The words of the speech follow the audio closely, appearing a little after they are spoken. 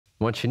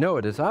Once you know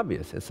it, it's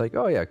obvious. It's like,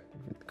 oh yeah,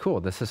 cool,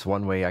 this is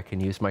one way I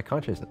can use my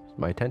consciousness,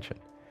 my attention.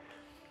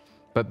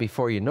 But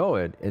before you know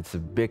it, it's a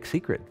big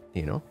secret,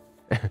 you know?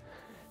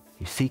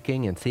 You're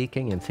seeking and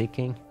seeking and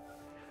seeking.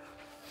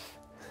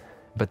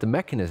 But the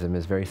mechanism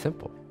is very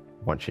simple,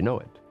 once you know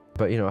it.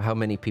 But you know, how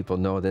many people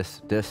know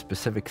this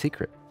specific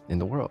secret in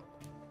the world?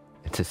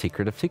 It's a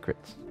secret of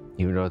secrets,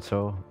 even though it's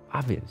so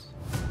obvious.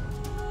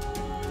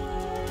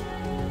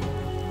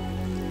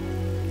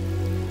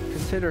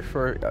 Consider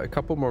for a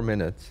couple more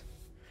minutes,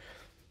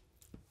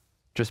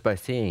 just by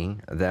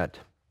seeing that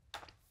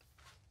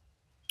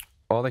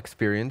all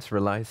experience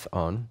relies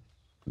on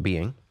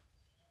being.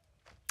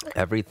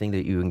 Everything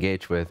that you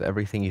engage with,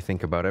 everything you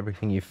think about,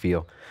 everything you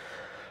feel,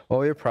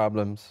 all your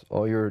problems,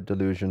 all your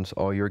delusions,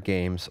 all your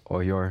games,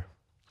 all your,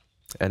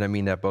 and I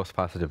mean that both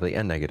positively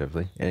and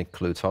negatively, it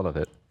includes all of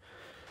it,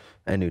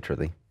 and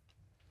neutrally.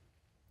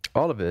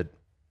 All of it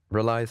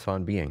relies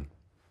on being.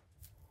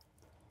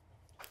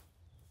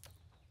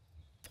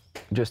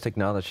 Just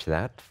acknowledge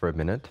that for a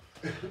minute.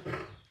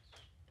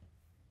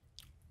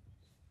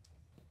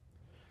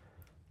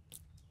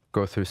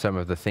 Go through some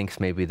of the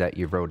things maybe that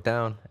you wrote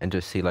down and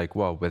just see like,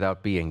 whoa,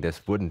 without being,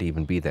 this wouldn't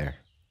even be there.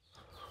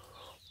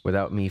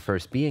 Without me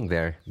first being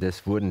there,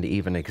 this wouldn't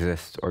even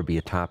exist or be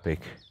a topic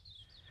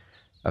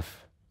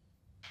of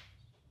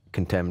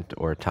contempt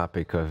or a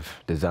topic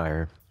of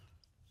desire.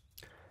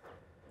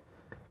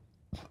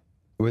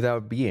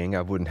 Without being,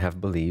 I wouldn't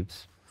have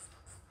beliefs.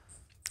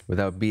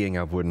 Without being,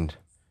 I wouldn't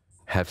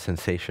have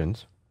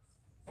sensations,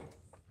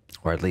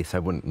 or at least I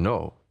wouldn't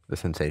know the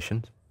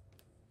sensations.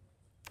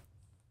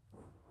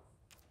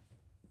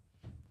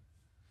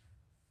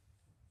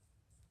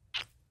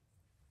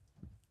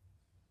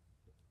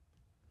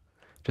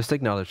 Just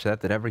acknowledge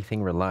that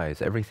everything relies,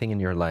 everything in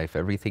your life,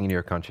 everything in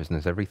your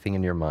consciousness, everything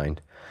in your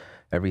mind,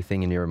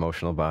 everything in your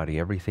emotional body,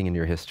 everything in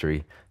your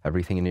history,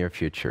 everything in your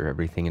future,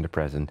 everything in the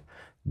present,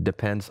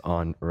 depends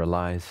on,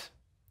 relies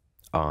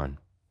on,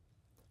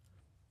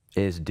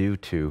 is due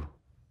to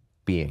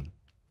being.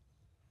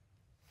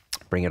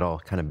 Bring it all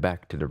kind of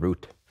back to the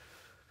root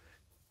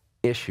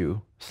issue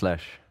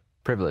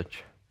 /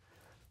 privilege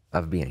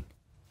of being.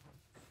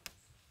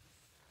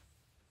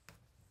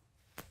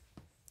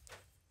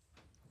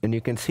 And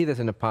you can see this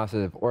in a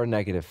positive or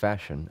negative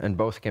fashion, and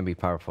both can be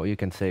powerful. You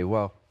can say,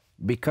 well,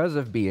 because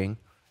of being,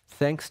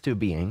 thanks to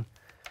being,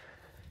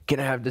 can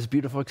I have this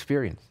beautiful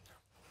experience?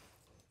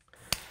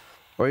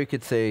 Or you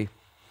could say,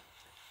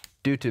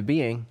 due to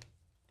being,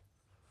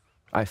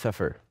 I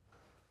suffer.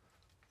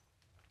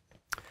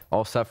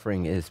 All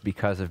suffering is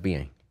because of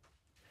being.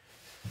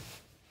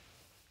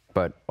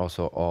 But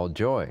also all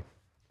joy,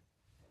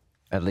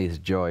 at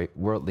least joy,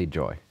 worldly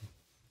joy,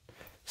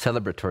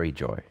 celebratory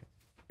joy,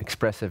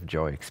 expressive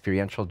joy,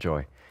 experiential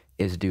joy,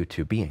 is due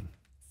to being.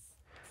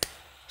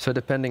 So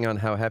depending on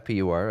how happy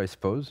you are, I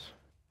suppose,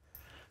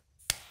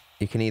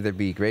 you can either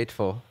be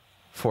grateful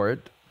for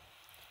it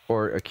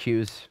or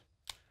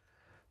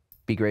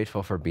be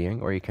grateful for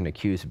being, or you can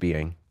accuse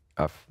being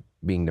of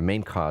being the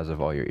main cause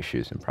of all your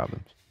issues and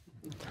problems.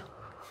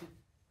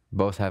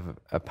 Both have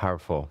a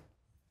powerful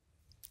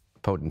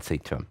potency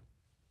to them.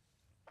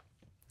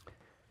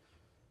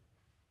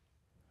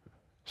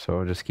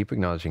 So just keep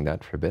acknowledging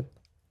that for a bit.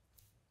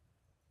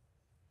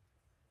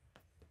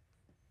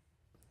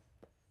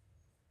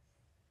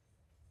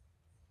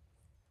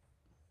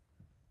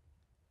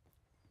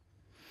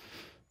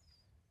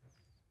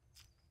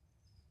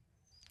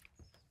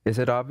 Is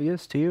it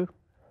obvious to you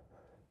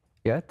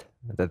yet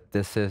that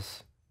this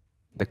is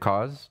the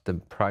cause, the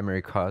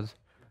primary cause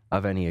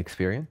of any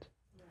experience?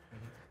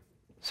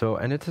 So,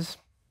 and it is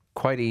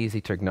quite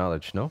easy to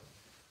acknowledge, no?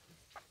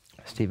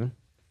 Stephen,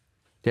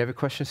 do you have a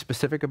question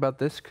specific about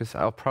this? Because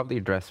I'll probably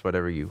address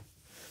whatever you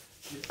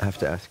have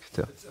to ask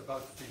still. It's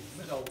about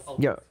the,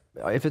 yeah,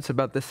 if it's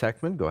about this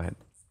segment, go ahead.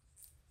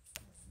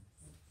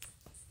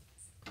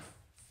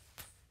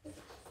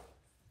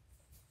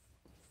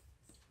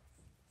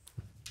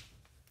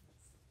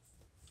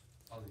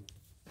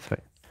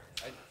 Sorry.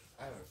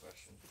 I have a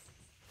question.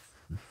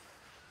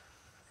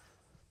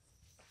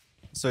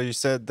 So you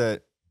said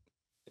that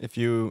if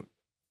you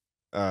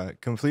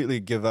completely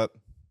give up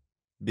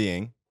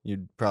being,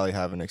 you'd probably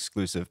have an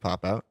exclusive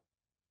pop out.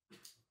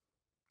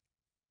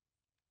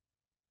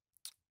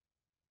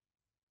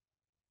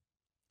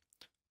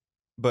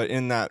 But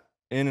in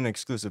an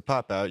exclusive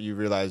pop out, you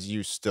realize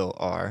you still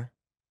are.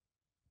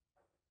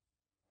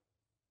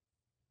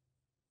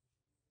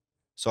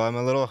 So I'm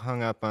a little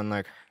hung up on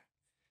like,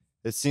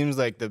 it seems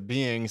like the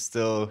being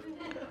still.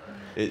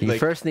 You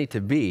first need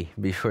to be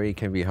before you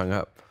can be hung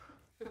up.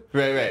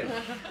 Right.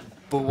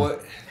 But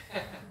what?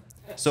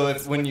 So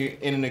if when you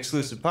in an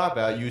exclusive pop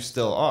out, you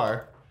still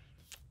are.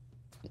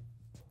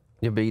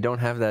 Yeah, but you don't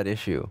have that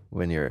issue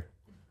when you're.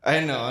 I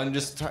know. I'm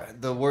just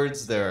the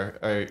words there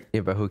are.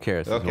 Yeah, but who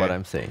cares? Okay. Is what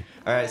I'm saying.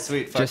 All right,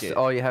 sweet. Fuck just it.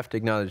 All you have to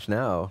acknowledge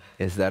now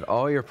is that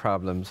all your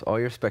problems, all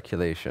your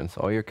speculations,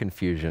 all your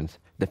confusions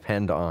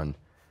depend on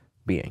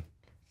being.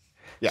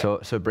 Yeah,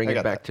 so bring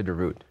it back to the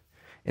root.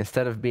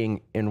 instead of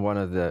being in one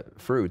of the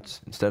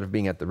fruits, instead of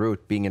being at the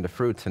root, being in the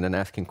fruits and then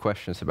asking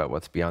questions about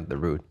what's beyond the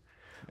root,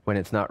 when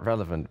it's not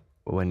relevant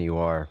when you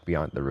are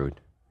beyond the root.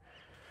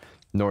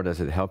 Nor does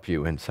it help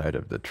you inside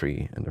of the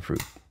tree and the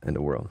fruit and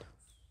the world.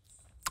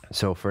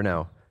 So for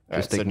now,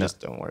 so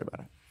just don't worry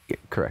about it. Yeah,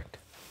 correct.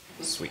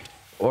 Sweet.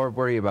 Or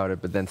worry about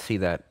it, but then see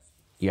that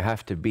you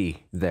have to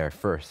be there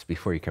first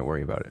before you can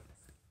worry about it.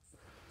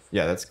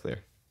 Yeah, that's clear.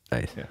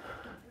 Nice. Yeah.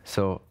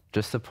 So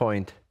just to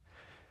point,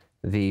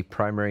 the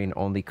primary and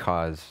only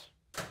cause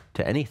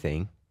to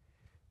anything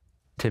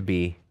to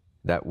be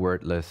that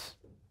wordless,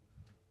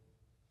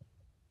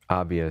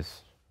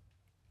 obvious,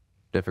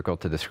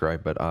 difficult to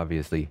describe, but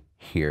obviously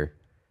here,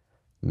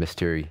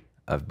 mystery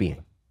of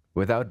being.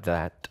 Without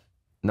that,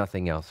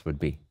 nothing else would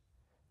be.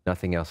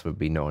 Nothing else would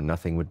be known.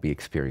 Nothing would be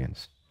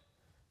experienced.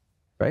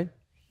 Right?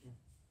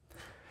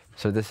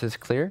 So this is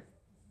clear?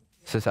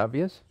 This is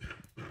obvious?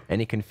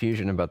 Any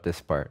confusion about this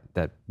part,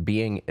 that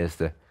being is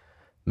the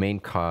main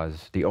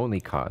cause, the only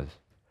cause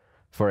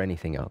for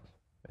anything else,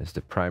 is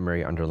the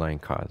primary underlying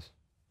cause.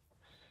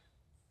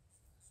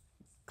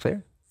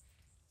 Clear?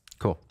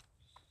 Cool.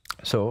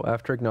 So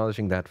after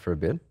acknowledging that for a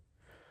bit,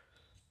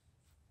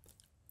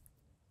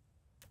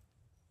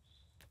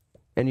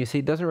 and you see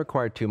it doesn't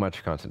require too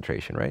much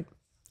concentration, right?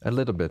 A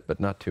little bit, but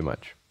not too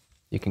much.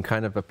 You can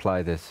kind of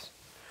apply this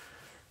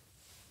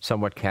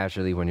somewhat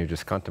casually when you're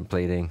just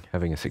contemplating,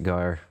 having a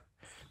cigar,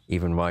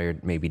 even while you're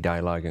maybe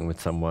dialoguing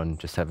with someone,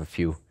 just have a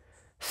few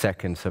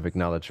seconds of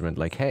acknowledgement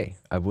like, hey,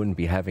 I wouldn't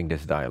be having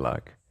this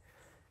dialogue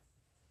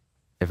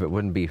if it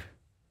wouldn't be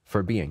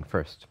for being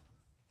first.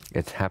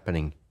 It's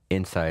happening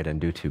inside and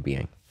due to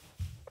being.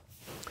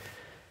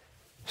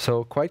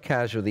 So quite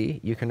casually,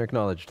 you can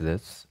acknowledge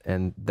this,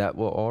 and that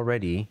will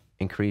already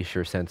increase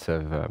your sense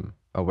of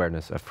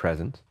awareness of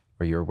presence,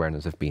 or your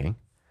awareness of being.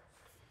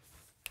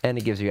 And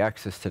it gives you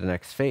access to the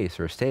next phase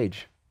or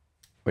stage,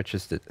 which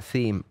is the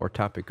theme or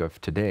topic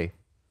of today.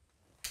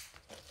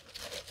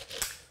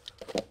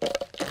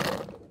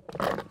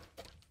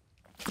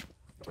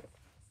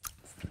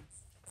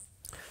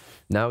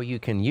 Now you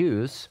can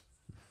use,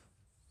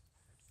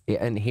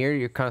 and here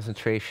your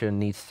concentration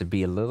needs to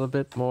be a little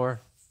bit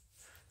more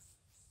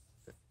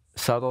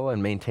subtle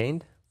and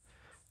maintained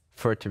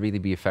for it to really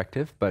be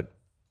effective, but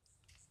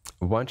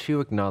once you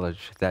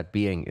acknowledge that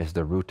being is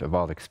the root of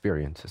all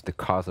experience, is the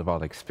cause of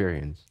all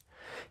experience,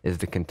 is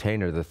the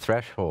container, the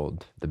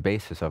threshold, the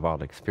basis of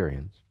all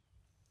experience.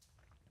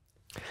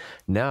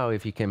 Now,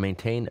 if you can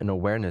maintain an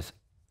awareness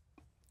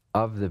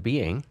of the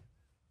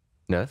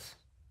beingness,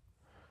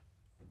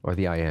 or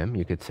the I am,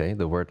 you could say,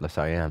 the wordless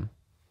I am,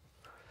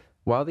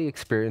 while the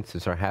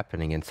experiences are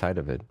happening inside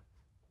of it,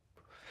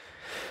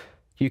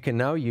 you can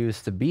now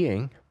use the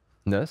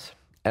beingness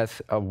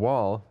as a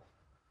wall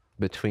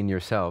between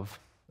yourself,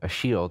 a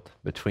shield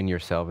between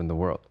yourself and the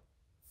world.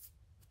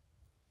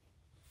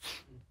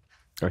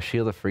 A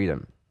shield of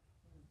freedom.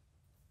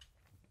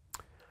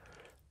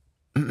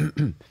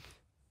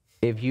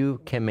 If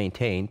you can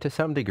maintain, to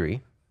some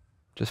degree,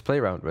 just play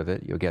around with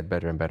it, you'll get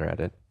better and better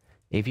at it.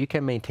 If you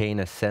can maintain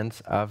a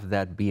sense of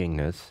that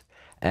beingness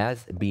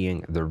as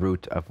being the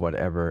root of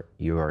whatever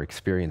you are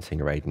experiencing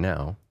right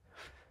now,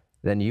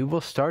 then you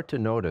will start to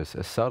notice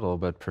a subtle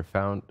but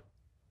profound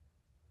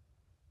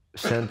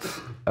sense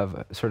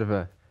of sort of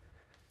a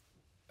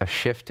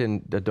shift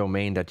in the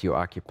domain that you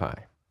occupy.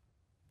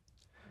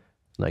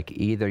 Like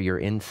either you're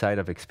inside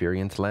of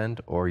experience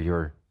land or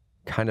you're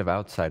kind of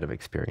outside of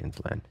experience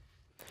land.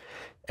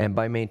 And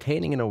by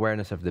maintaining an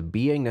awareness of the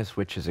beingness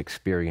which is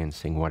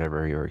experiencing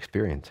whatever you're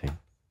experiencing,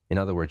 in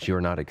other words, you're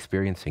not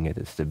experiencing it,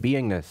 it's the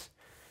beingness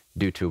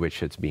due to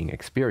which it's being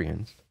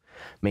experienced,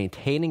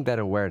 maintaining that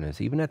awareness,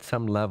 even at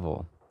some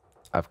level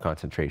of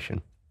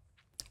concentration,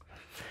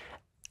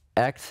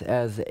 acts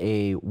as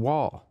a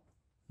wall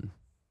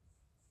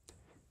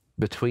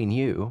between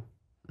you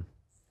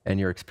and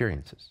your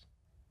experiences.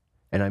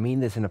 And I mean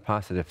this in a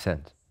positive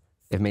sense.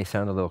 It may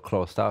sound a little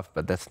closed off,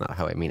 but that's not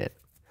how I mean it.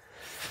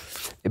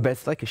 But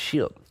it's like a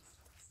shield,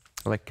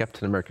 like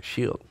Captain America's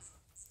shield.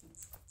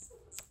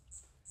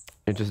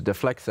 It just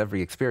deflects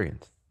every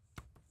experience.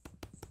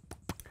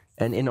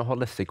 And in a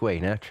holistic way,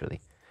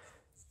 naturally.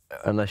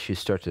 Unless you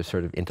start to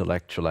sort of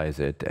intellectualize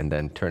it and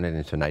then turn it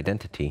into an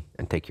identity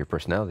and take your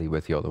personality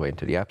with you all the way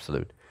into the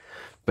absolute.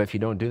 But if you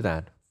don't do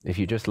that, if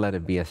you just let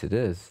it be as it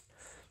is,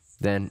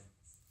 then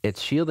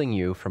it's shielding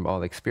you from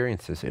all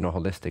experiences in a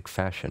holistic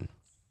fashion.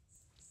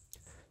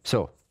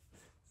 So,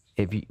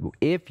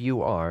 if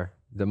you are,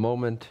 the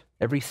moment,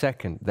 every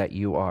second that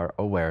you are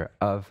aware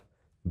of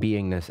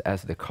beingness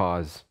as the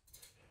cause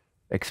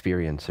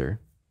experiencer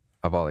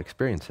of all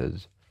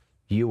experiences,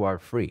 you are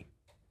free.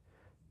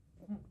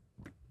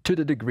 To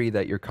the degree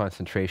that your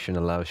concentration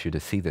allows you to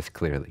see this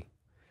clearly.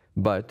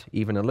 But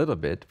even a little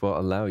bit will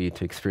allow you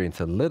to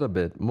experience a little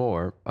bit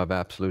more of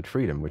absolute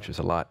freedom, which is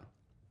a lot.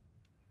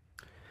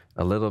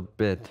 A little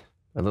bit,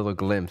 a little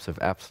glimpse of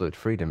absolute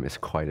freedom is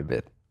quite a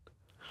bit.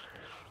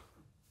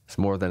 It's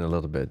more than a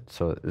little bit.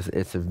 So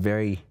it's a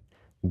very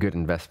good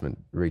investment.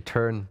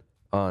 Return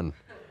on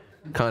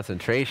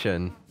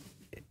concentration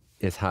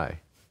is high.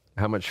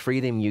 how much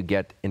freedom you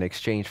get in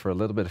exchange for a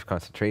little bit of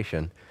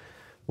concentration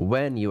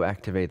when you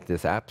activate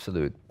this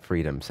absolute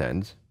freedom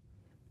sense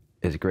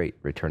is great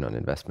return on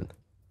investment.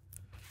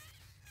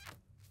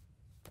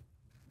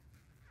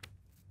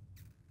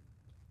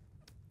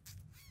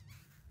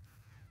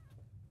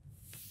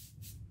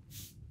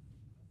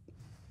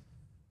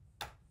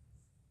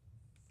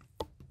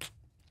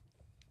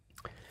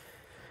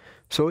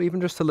 So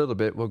even just a little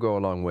bit will go a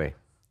long way.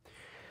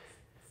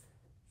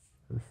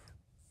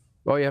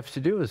 All you have to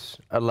do is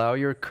allow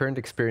your current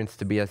experience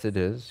to be as it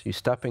is. You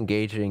stop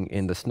engaging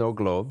in the snow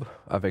globe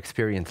of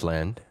experience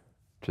land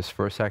just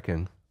for a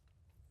second,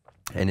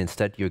 and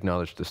instead you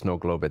acknowledge the snow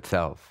globe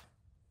itself,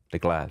 the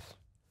glass,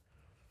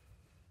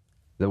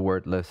 the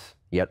wordless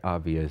yet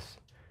obvious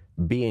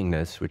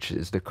beingness, which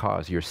is the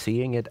cause. You're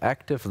seeing it,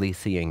 actively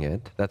seeing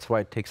it. That's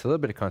why it takes a little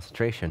bit of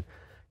concentration,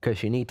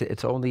 because you need to,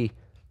 it's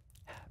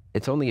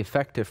only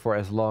effective for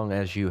as long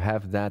as you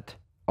have that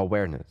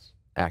awareness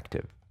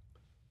active,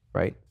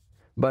 right?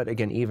 But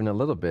again, even a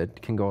little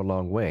bit can go a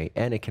long way,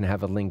 and it can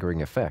have a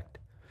lingering effect.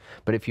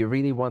 But if you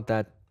really want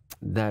that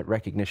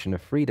recognition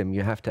of freedom,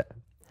 you have to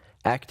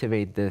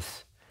activate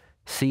this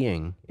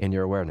seeing in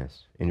your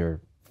awareness, in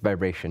your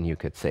vibration, you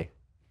could say.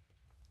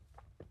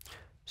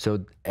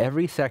 So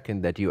every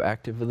second that you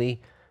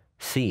actively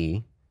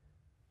see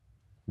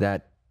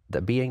that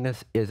the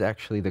beingness is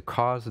actually the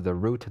cause, the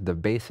root, the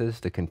basis,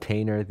 the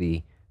container,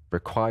 the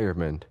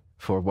requirement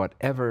for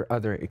whatever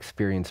other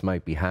experience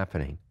might be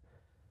happening.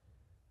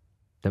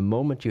 The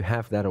moment you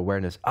have that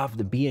awareness of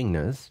the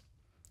beingness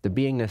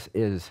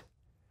is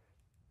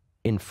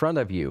in front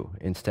of you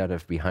instead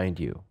of behind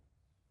you.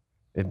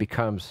 It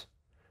becomes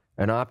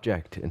an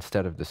object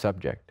instead of the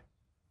subject.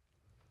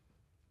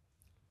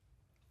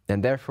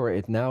 And therefore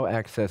it now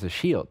acts as a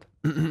shield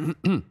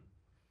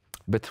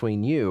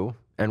between you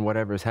and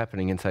whatever is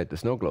happening inside the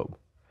snow globe.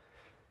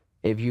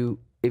 If you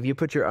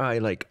put your eye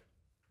like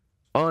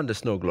on the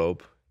snow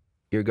globe,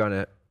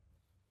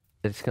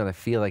 it's gonna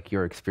feel like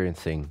you're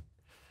experiencing,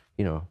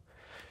 you know,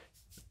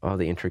 all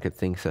the intricate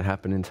things that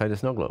happen inside the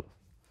snow globe.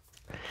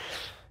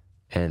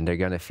 And you're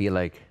gonna feel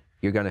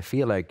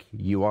like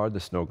you are the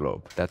snow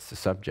globe. That's the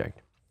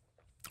subject.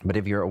 But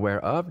if you're aware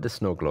of the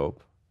snow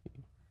globe,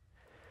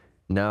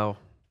 now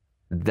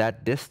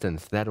that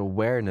distance, that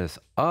awareness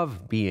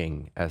of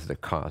being as the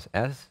cause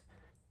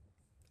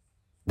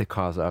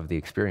of the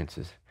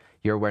experiences,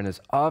 your awareness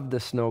of the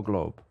snow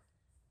globe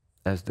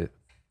as the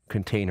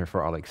container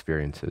for all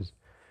experiences,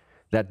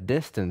 that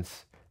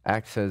distance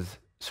acts as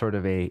sort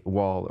of a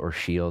wall or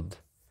shield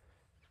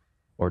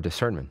or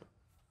discernment,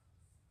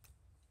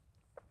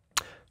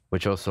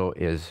 which also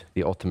is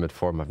the ultimate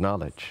form of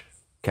knowledge,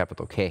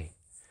 capital K.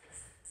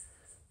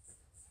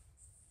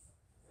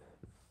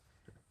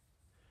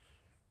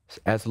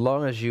 As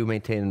long as you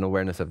maintain an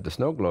awareness of the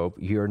snow globe,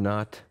 you're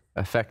not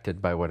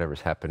affected by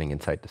whatever's happening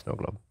inside the snow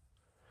globe.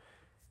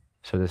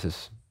 So this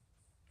is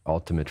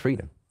ultimate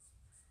freedom.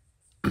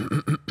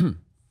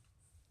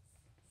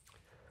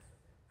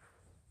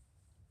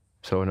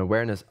 So an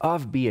awareness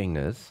of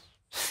beingness,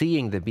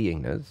 seeing the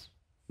beingness,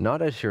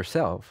 not as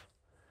yourself,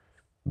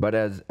 but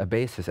as a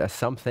basis, as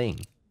something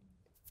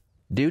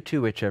due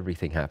to which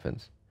everything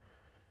happens,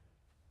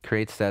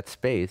 creates that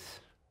space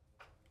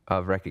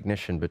of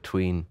recognition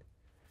between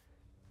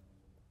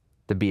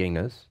the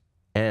beingness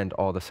and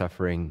all the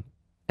suffering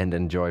and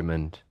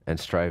enjoyment and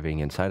striving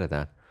inside of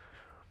that.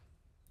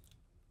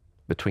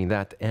 Between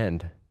that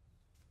and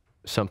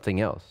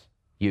something else,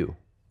 you,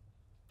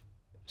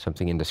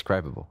 something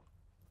indescribable.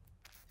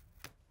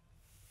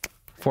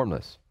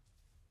 Formless,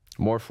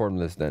 more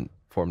formless than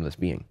formless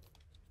being.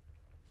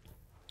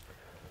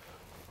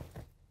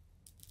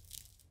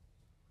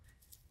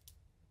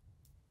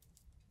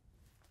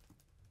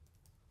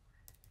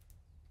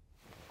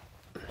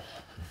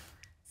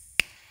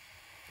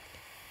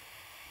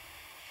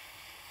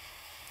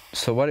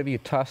 So what if you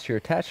toss your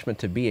attachment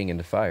to being in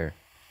the fire?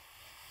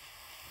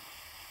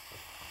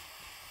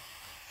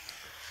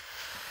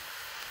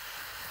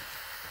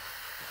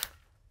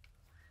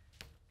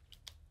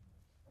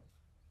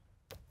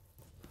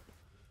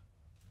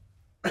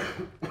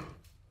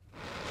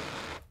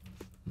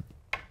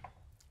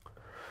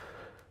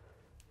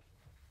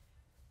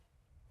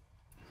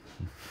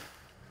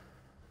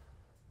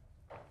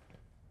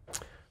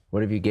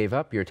 What if you gave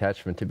up your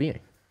attachment to being?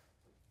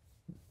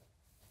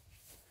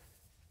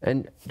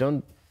 And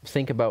don't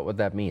think about what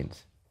that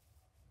means.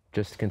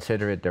 Just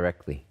consider it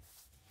directly.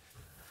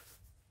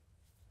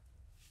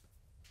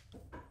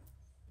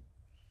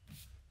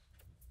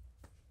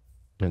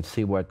 And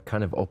see what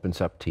kind of opens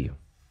up to you.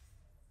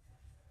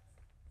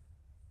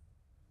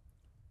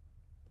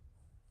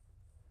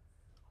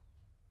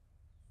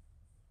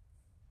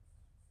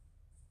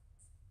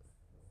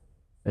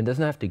 It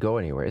doesn't have to go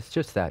anywhere. It's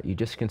just that. You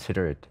just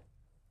consider it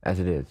as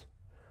it is.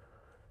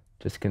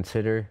 Just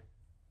consider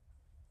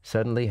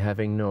suddenly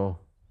having no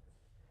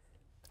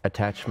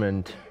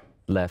attachment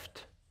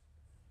left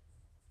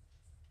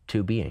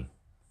to being.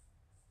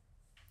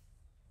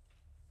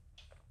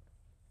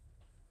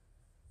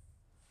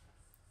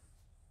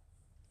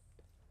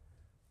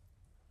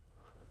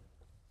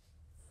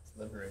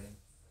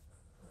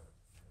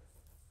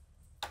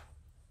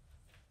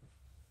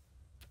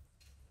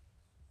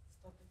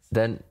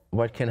 then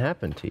what can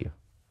happen to you?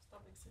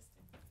 Stop existing.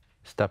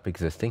 Stop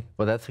existing?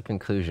 Well, that's a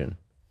conclusion.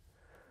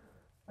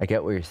 I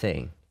get what you're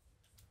saying.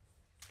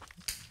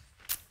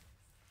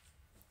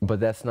 But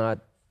that's not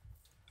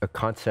a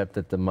concept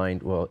that the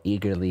mind will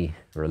eagerly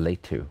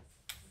relate to.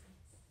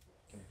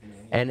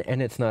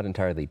 And it's not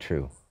entirely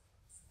true.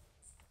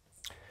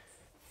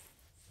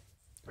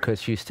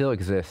 Because you still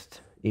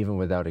exist even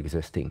without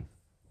existing.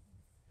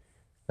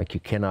 Like you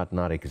cannot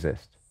not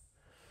exist.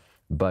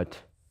 But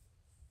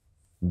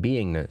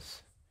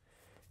beingness,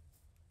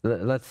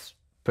 let's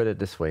put it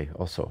this way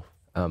also.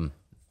 Do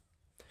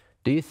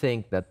you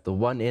think that the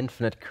one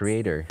infinite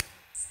creator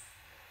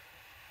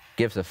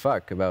gives a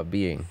fuck about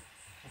being?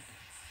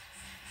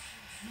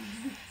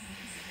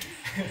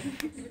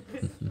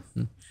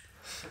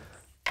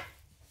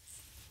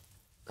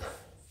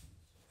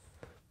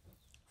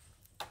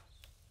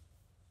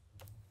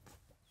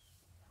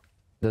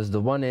 Does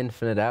the one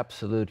infinite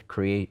absolute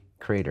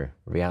creator,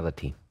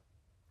 reality,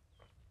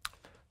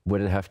 would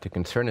it have to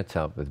concern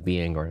itself with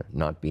being or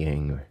not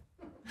being? Or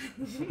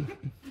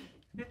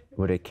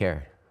would it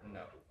care? No.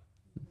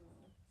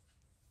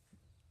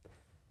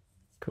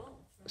 Cool.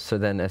 So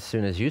then as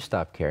soon as you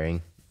stop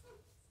caring,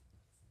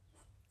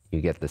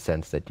 you get the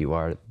sense that you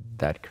are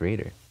that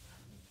creator.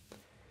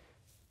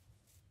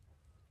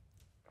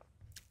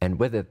 And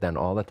with it, then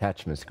all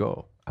attachments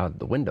go out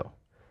the window,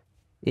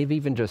 if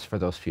even just for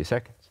those few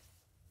seconds.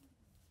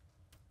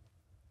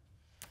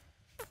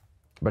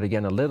 But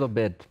again, a little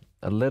bit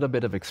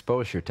of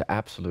exposure to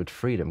absolute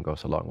freedom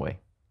goes a long way.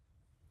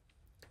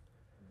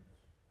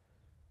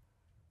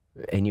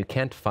 And you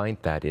can't find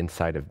that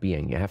inside of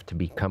being. You have to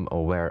become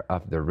aware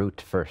of the root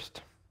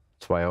first.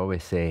 That's why I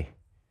always say,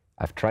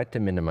 I've tried to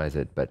minimize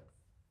it, but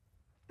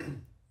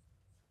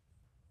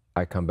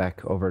I come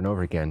back over and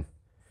over again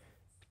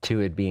to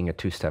it being a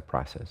two-step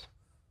process.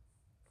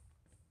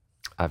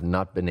 I've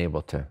not been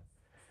able to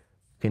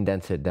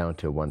condense it down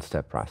to a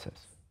one-step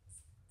process.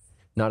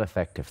 Not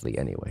effectively,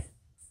 anyway.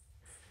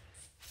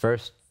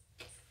 First,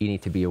 you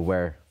need to be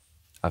aware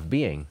of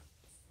being,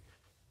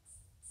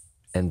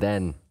 and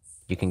then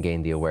you can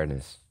gain the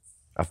awareness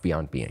of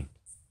beyond being.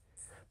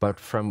 But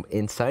from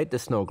inside the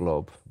snow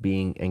globe,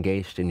 being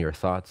engaged in your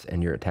thoughts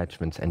and your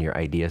attachments and your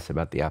ideas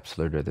about the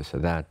absolute or this or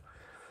that,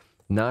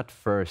 not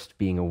first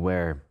being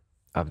aware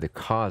of the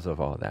cause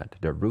of all that,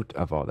 the root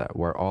of all that,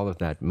 where all of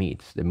that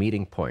meets, the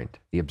meeting point,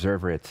 the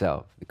observer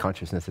itself, the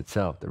consciousness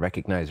itself, the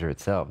recognizer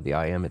itself, the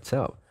I am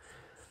itself,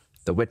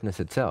 the witness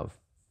itself,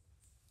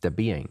 the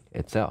being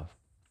itself,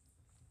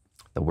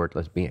 the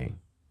wordless being,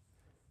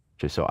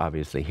 which is so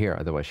obviously here,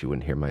 otherwise you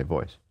wouldn't hear my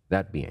voice.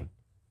 That being,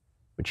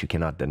 which you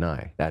cannot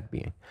deny, that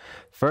being.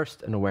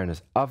 First, an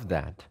awareness of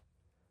that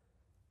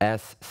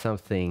as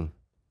something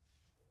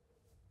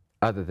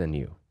other than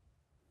you,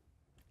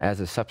 as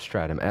a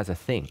substratum, as a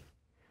thing.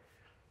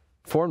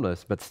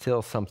 Formless, but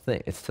still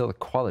something. It's still a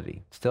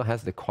quality. It still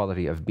has the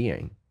quality of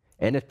being,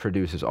 and it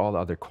produces all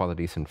other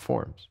qualities and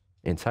forms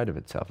inside of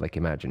itself, like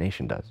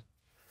imagination does.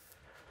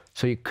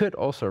 So you could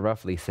also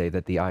roughly say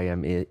that the I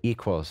am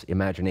equals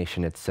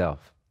imagination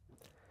itself.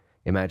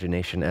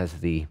 Imagination as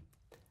the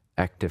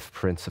active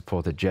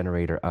principle, the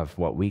generator of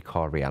what we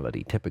call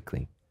reality,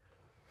 typically.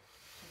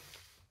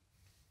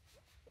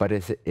 But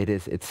it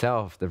is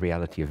itself the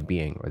reality of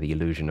being, or the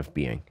illusion of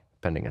being,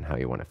 depending on how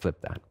you want to flip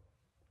that.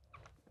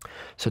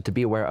 So to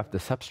be aware of the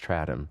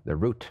substratum, the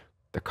root,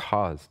 the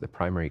cause, the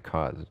primary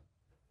cause,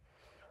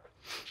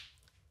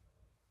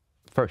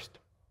 first.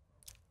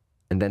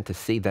 And then to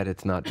see that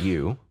it's not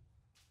you,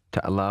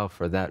 to allow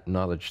for that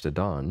knowledge to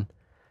dawn,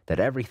 that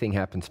everything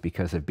happens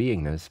because of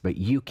beingness, but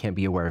you can't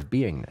be aware of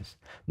beingness.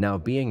 Now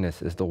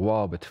beingness is the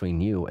wall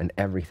between you and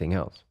everything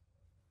else.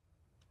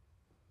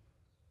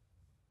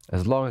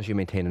 As long as you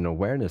maintain an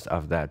awareness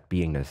of that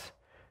beingness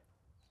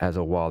as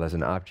a wall, as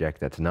an object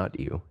that's not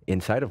you,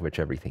 inside of which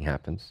everything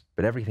happens,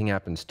 but everything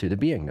happens to the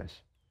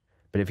beingness.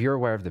 But if you're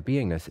aware of the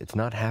beingness, it's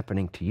not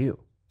happening to you,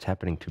 it's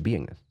happening to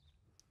beingness.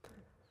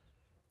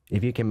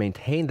 If you can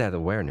maintain that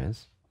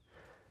awareness,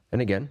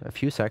 and again, a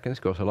few seconds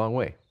goes a long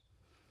way.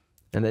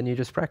 And then you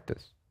just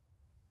practice.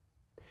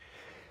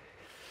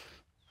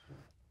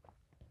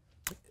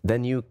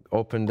 Then you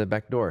open the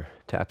back door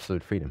to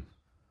absolute freedom.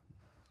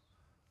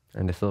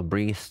 And this little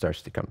breeze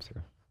starts to come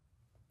through.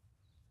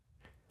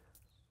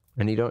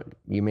 And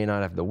you may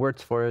not have the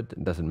words for it,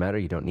 it doesn't matter,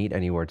 you don't need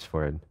any words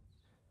for it,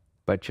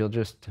 but you'll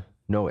just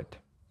know it.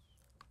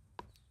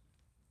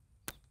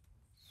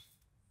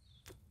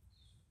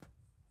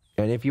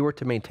 And if you were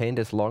to maintain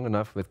this long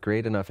enough with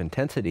great enough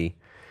intensity,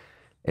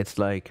 it's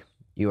like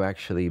you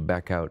actually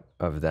back out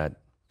of that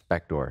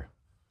back door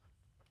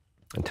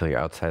until you're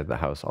outside of the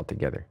house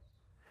altogether.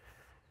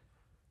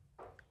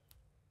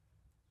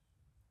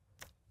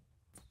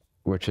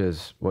 Which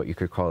is what you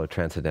could call a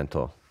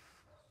transcendental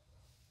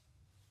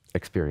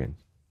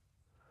experience.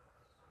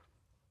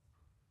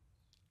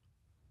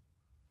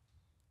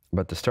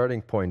 But the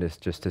starting point is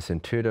just this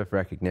intuitive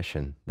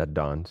recognition that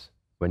dawns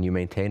when you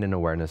maintain an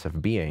awareness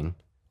of being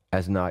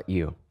as not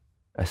you,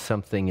 as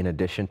something in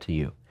addition to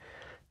you,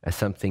 as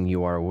something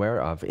you are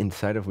aware of,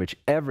 inside of which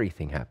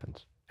everything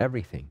happens,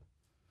 everything.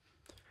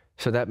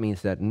 So that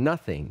means that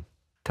nothing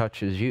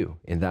touches you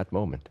in that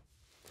moment.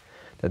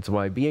 That's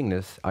why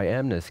beingness, I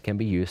amness, can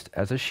be used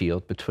as a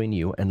shield between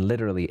you and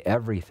literally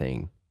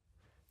everything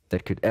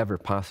that could ever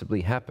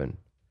possibly happen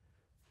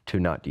to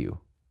not you,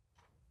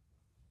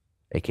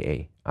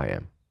 aka I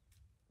am.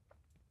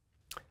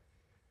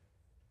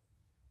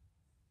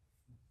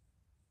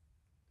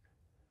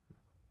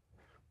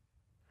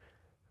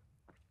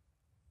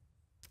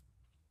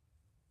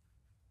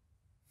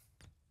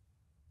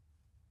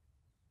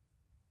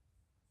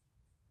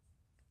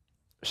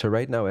 So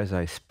right now as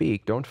I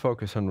speak, don't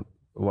focus on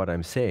what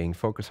I'm saying,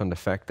 focus on the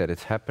fact that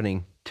it's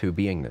happening to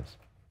beingness.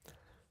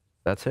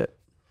 That's it.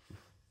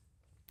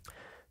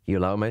 You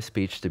allow my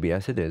speech to be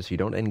as it is, you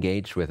don't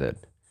engage with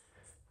it.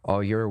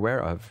 All you're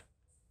aware of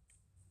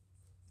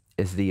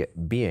is the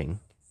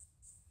being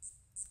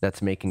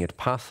that's making it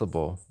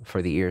possible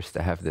for the ears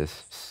to have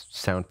this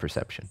sound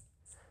perception.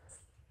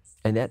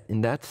 And that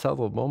in that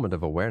subtle moment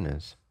of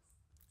awareness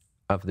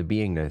of the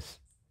beingness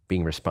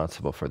being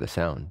responsible for the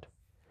sound,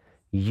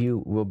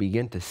 you will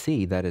begin to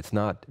see that it's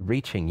not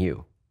reaching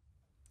you,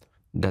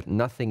 that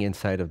nothing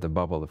inside of the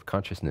bubble of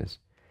consciousness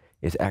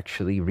is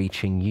actually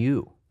reaching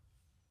you.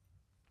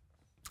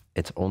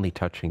 It's only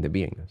touching the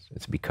beingness.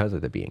 It's because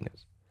of the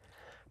beingness.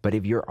 But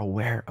if you're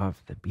aware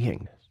of the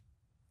beingness,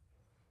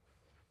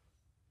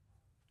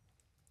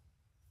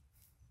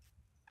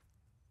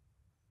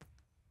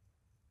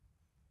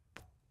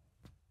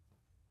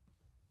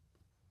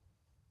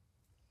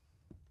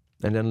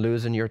 and then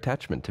loosen your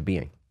attachment to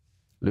being,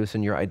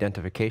 loosen your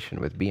identification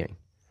with being,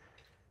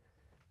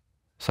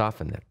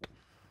 soften it.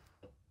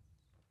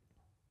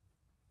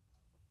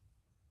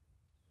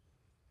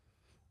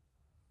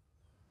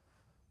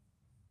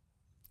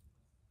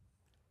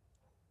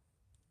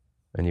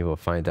 And you will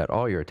find that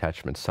all your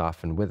attachments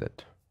soften with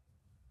it.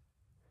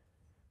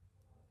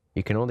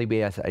 You can only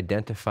be as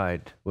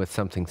identified with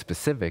something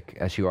specific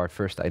as you are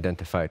first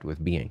identified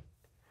with being.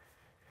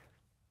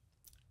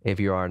 If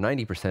you are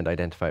 90%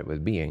 identified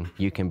with being,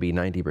 you can be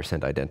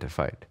 90%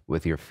 identified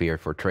with your fear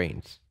for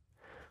trains,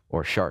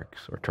 or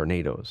sharks, or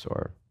tornadoes,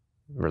 or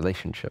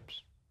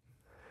relationships.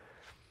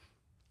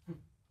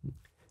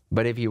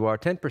 But if you are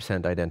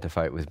 10%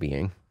 identified with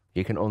being,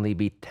 you can only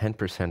be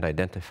 10%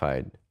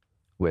 identified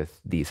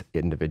with these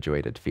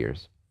individuated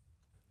fears.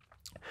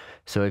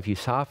 So if you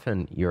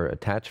soften your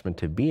attachment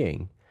to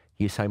being,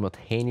 you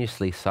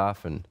simultaneously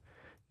soften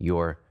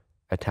your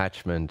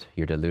attachment,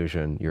 your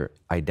delusion, your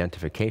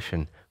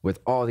identification with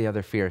all the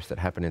other fears that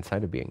happen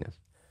inside of beingness.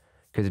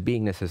 Because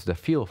beingness is the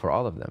fuel for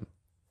all of them.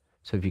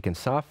 So if you can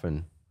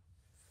soften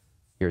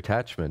your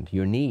attachment,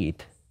 your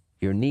need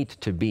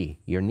to be,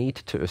 your need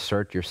to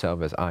assert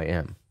yourself as I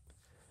am.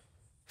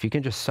 If you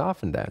can just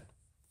soften that,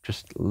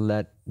 just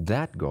let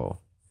that go,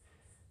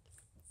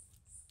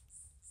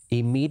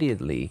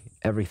 immediately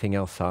everything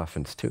else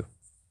softens too.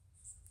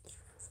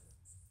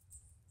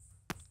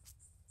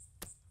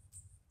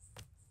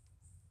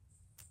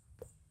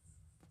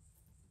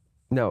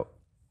 Now,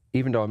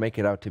 even though I make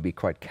it out to be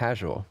quite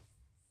casual,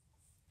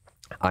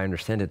 I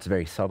understand it's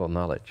very subtle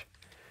knowledge.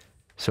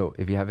 So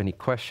if you have any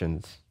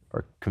questions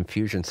or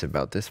confusions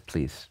about this,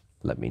 please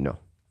let me know.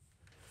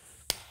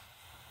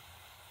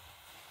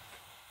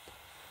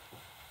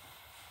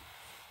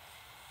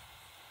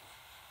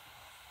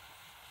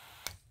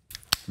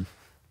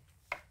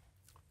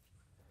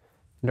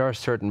 There are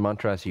certain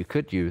mantras you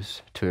could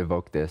use to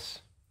evoke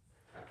this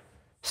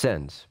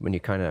sense when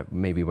you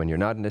maybe when you're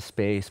not in this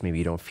space, maybe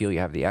you don't feel you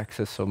have the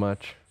access so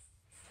much.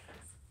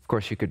 Of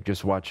course, you could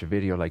just watch a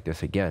video like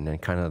this again and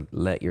kind of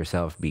let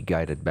yourself be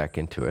guided back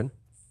into it.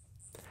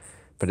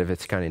 But if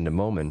it's kind of in the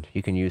moment,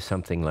 you can use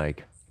something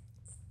like,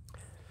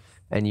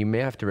 and you may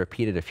have to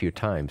repeat it a few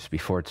times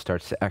before it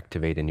starts to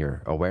activate in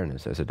your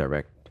awareness as a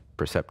direct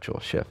perceptual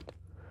shift.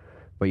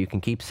 But you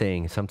can keep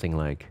saying something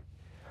like,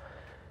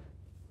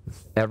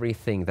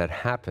 everything that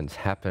happens,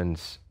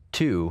 happens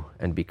to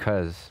and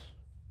because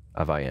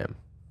of I am.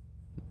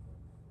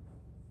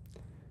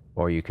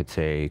 Or you could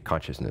say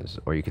consciousness,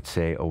 or you could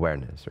say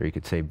awareness, or you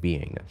could say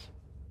beingness,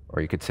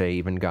 or you could say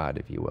even God,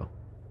 if you will.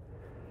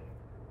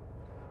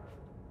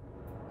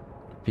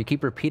 If you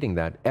keep repeating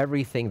that,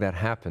 everything that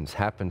happens,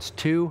 happens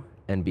to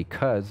and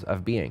because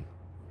of being.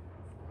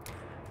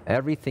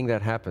 Everything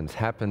that happens,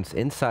 happens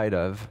inside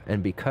of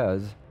and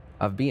because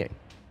of being.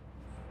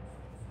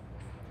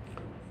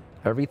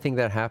 Everything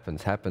that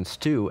happens, happens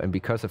to and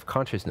because of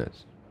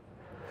consciousness.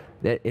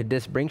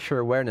 This brings your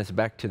awareness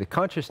back to the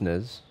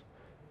consciousness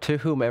to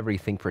whom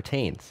everything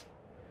pertains,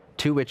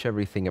 to which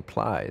everything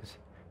applies,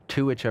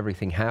 to which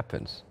everything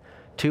happens,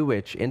 to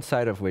which,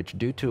 inside of which,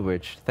 due to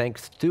which,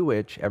 thanks to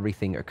which,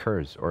 everything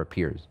occurs or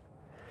appears.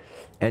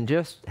 And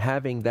just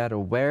having that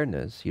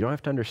awareness, you don't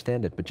have to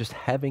understand it, but just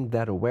having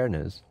that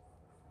awareness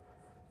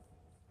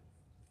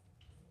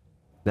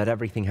that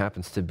everything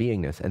happens to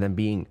beingness, and then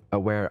being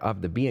aware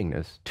of the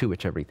beingness to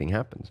which everything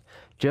happens.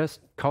 Just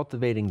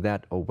cultivating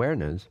that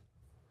awareness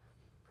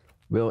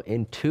will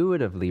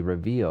intuitively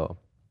reveal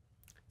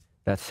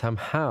that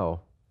somehow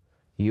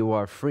You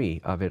are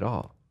free of it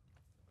all.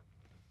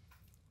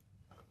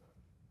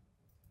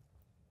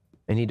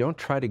 And you don't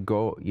try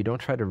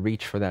to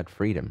reach for that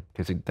freedom,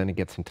 because then it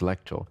gets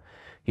intellectual.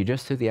 You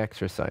just do the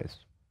exercise.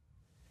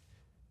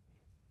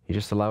 You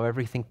just allow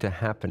everything to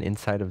happen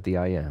inside of the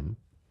I am,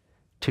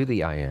 to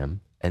the I am,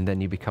 and then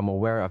you become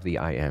aware of the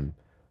I am,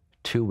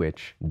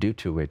 due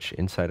to which,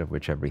 inside of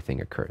which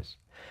everything occurs.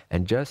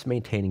 And just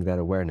maintaining that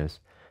awareness,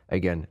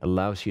 again,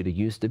 allows you to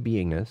use the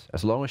beingness.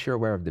 As long as you're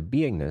aware of the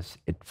beingness,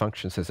 it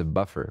functions as a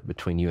buffer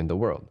between you and the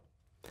world.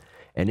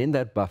 And in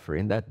that buffer,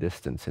 in that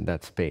distance, in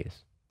that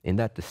space, in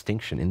that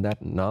distinction, in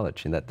that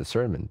knowledge, in that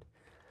discernment,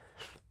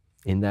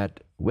 in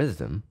that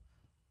wisdom,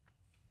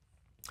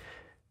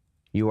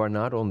 you are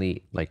not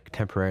only like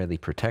temporarily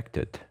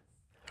protected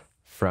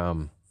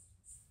from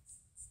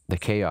the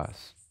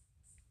chaos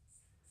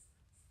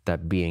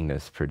that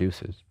beingness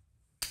produces,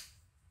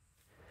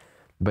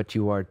 but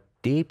you are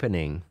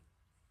deepening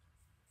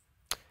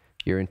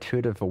your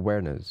intuitive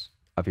awareness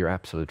of your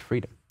absolute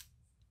freedom.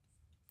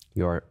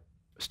 You are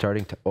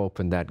starting to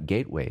open that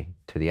gateway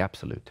to the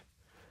absolute,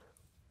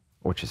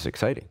 which is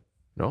exciting,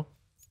 no?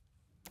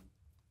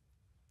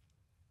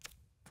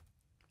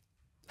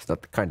 It's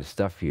not the kind of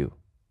stuff you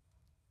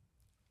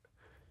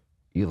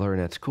learn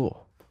at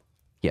school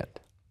yet.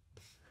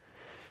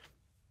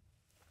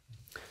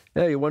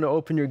 Hey, you want to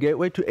open your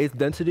gateway to 8th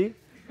density,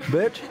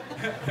 bitch?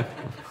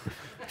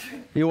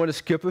 You want to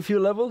skip a few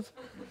levels?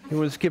 You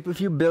want to skip a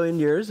few billion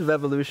years of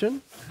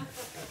evolution?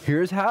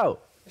 Here's how.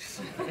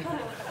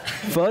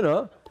 Fun,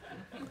 huh?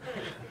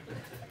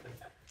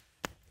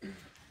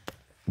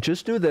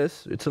 Just do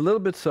this. It's a little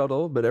bit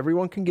subtle, but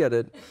everyone can get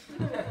it.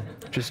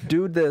 Just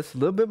do this a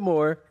little bit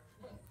more,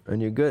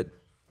 and you're good.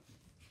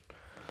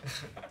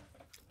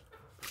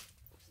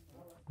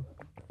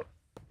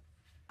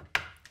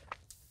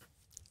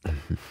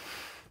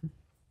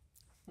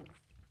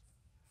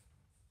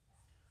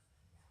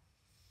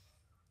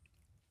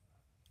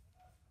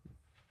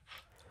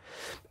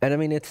 And I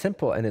mean, it's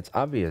simple and it's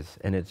obvious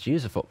and it's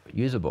usable,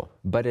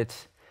 but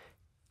it's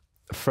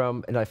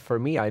for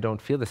me, I don't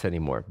feel this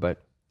anymore,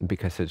 but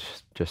because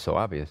it's just so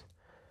obvious.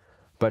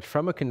 But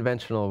from a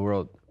conventional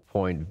world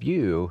point of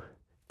view,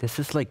 this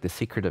is like the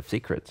secret of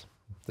secrets.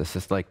 This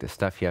is like the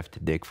stuff you have to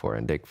dig for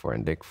and dig for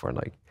and dig for,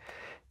 like.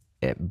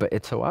 But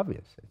it's so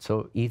obvious. It's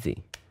so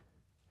easy.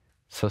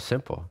 So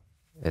simple.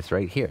 It's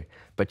right here.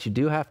 But you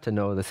do have to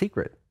know the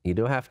secret. You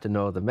do have to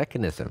know the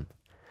mechanism.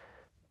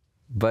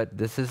 But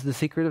this is the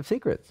secret of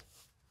secrets.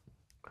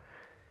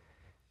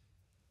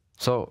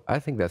 So I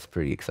think that's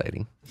pretty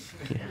exciting.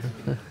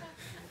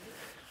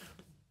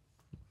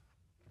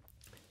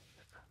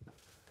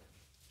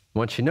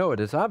 Once you know it,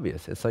 it's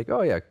obvious. It's like,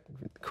 oh yeah,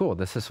 cool.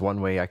 This is one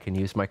way I can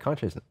use my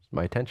consciousness,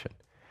 my attention.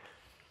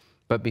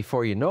 But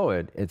before you know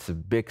it, it's a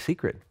big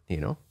secret, you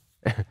know?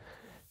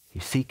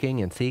 You're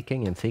seeking and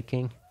seeking and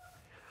seeking.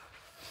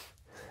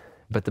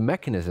 But the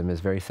mechanism is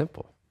very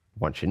simple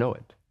once you know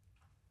it.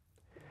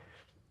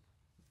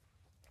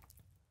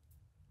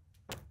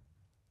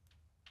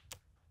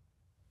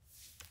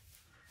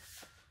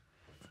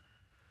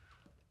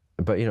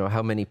 But you know,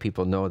 how many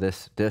people know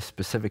this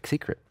specific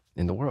secret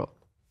in the world?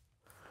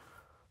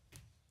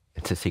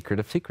 It's a secret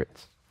of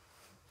secrets.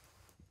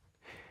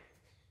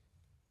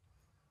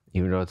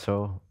 Even though it's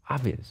so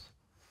obvious.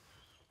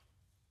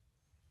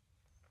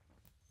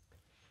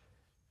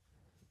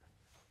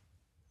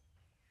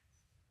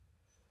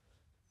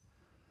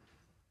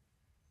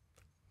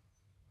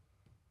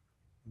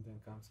 And then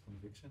comes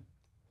conviction.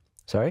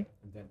 Sorry?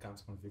 And then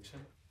comes conviction,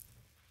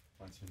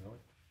 once you know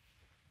it.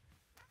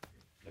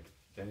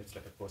 Then it's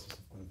like a process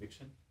of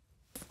conviction.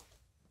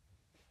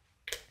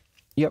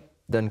 Yep.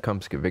 Then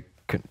comes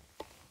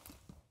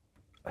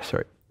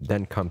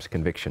Then comes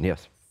conviction,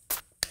 yes.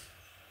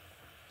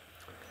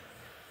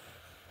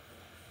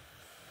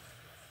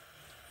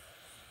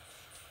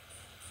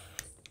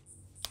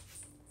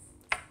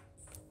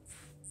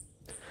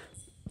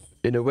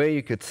 In a way,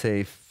 you could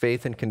say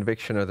faith and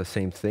conviction are the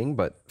same thing,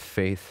 but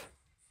faith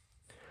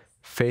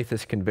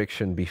is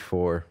conviction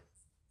before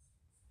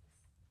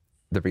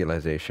the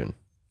realization.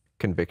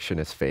 Conviction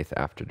is faith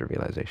after the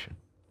realization.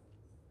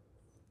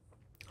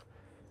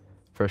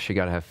 First, you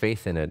got to have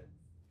faith in it,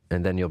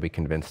 and then you'll be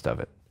convinced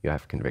of it. You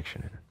have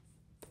conviction in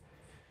it.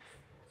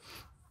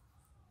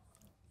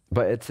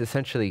 But it's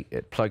essentially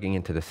plugging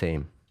into the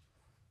same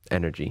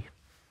energy,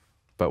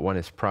 but one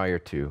is prior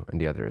to,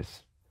 and the other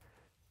is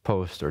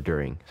post or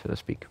during, so to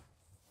speak.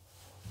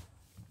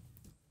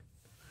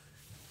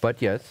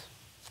 But yes,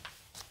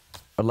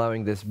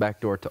 allowing this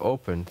back door to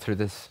open through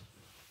this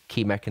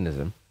key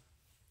mechanism,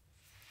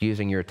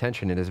 using your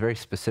attention in this very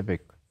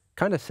specific,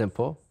 kind of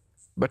simple,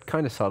 but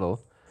kind of subtle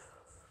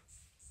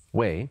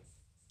way,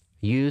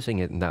 using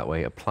it in that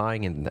way,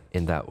 applying it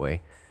in that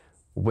way,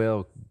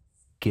 will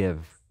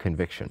give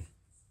conviction.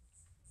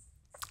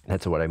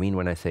 That's what I mean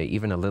when I say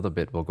even a little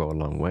bit will go a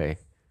long way.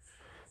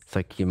 It's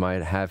like you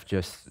might have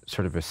just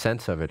sort of a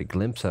sense of it, a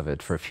glimpse of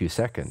it for a few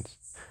seconds,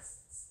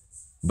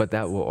 but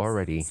that will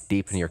already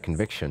deepen your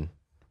conviction,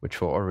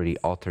 which will already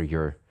alter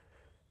your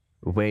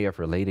way of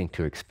relating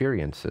to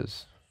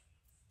experiences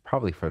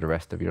probably for the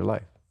rest of your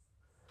life,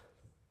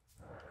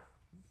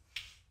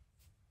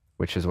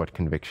 which is what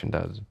conviction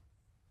does.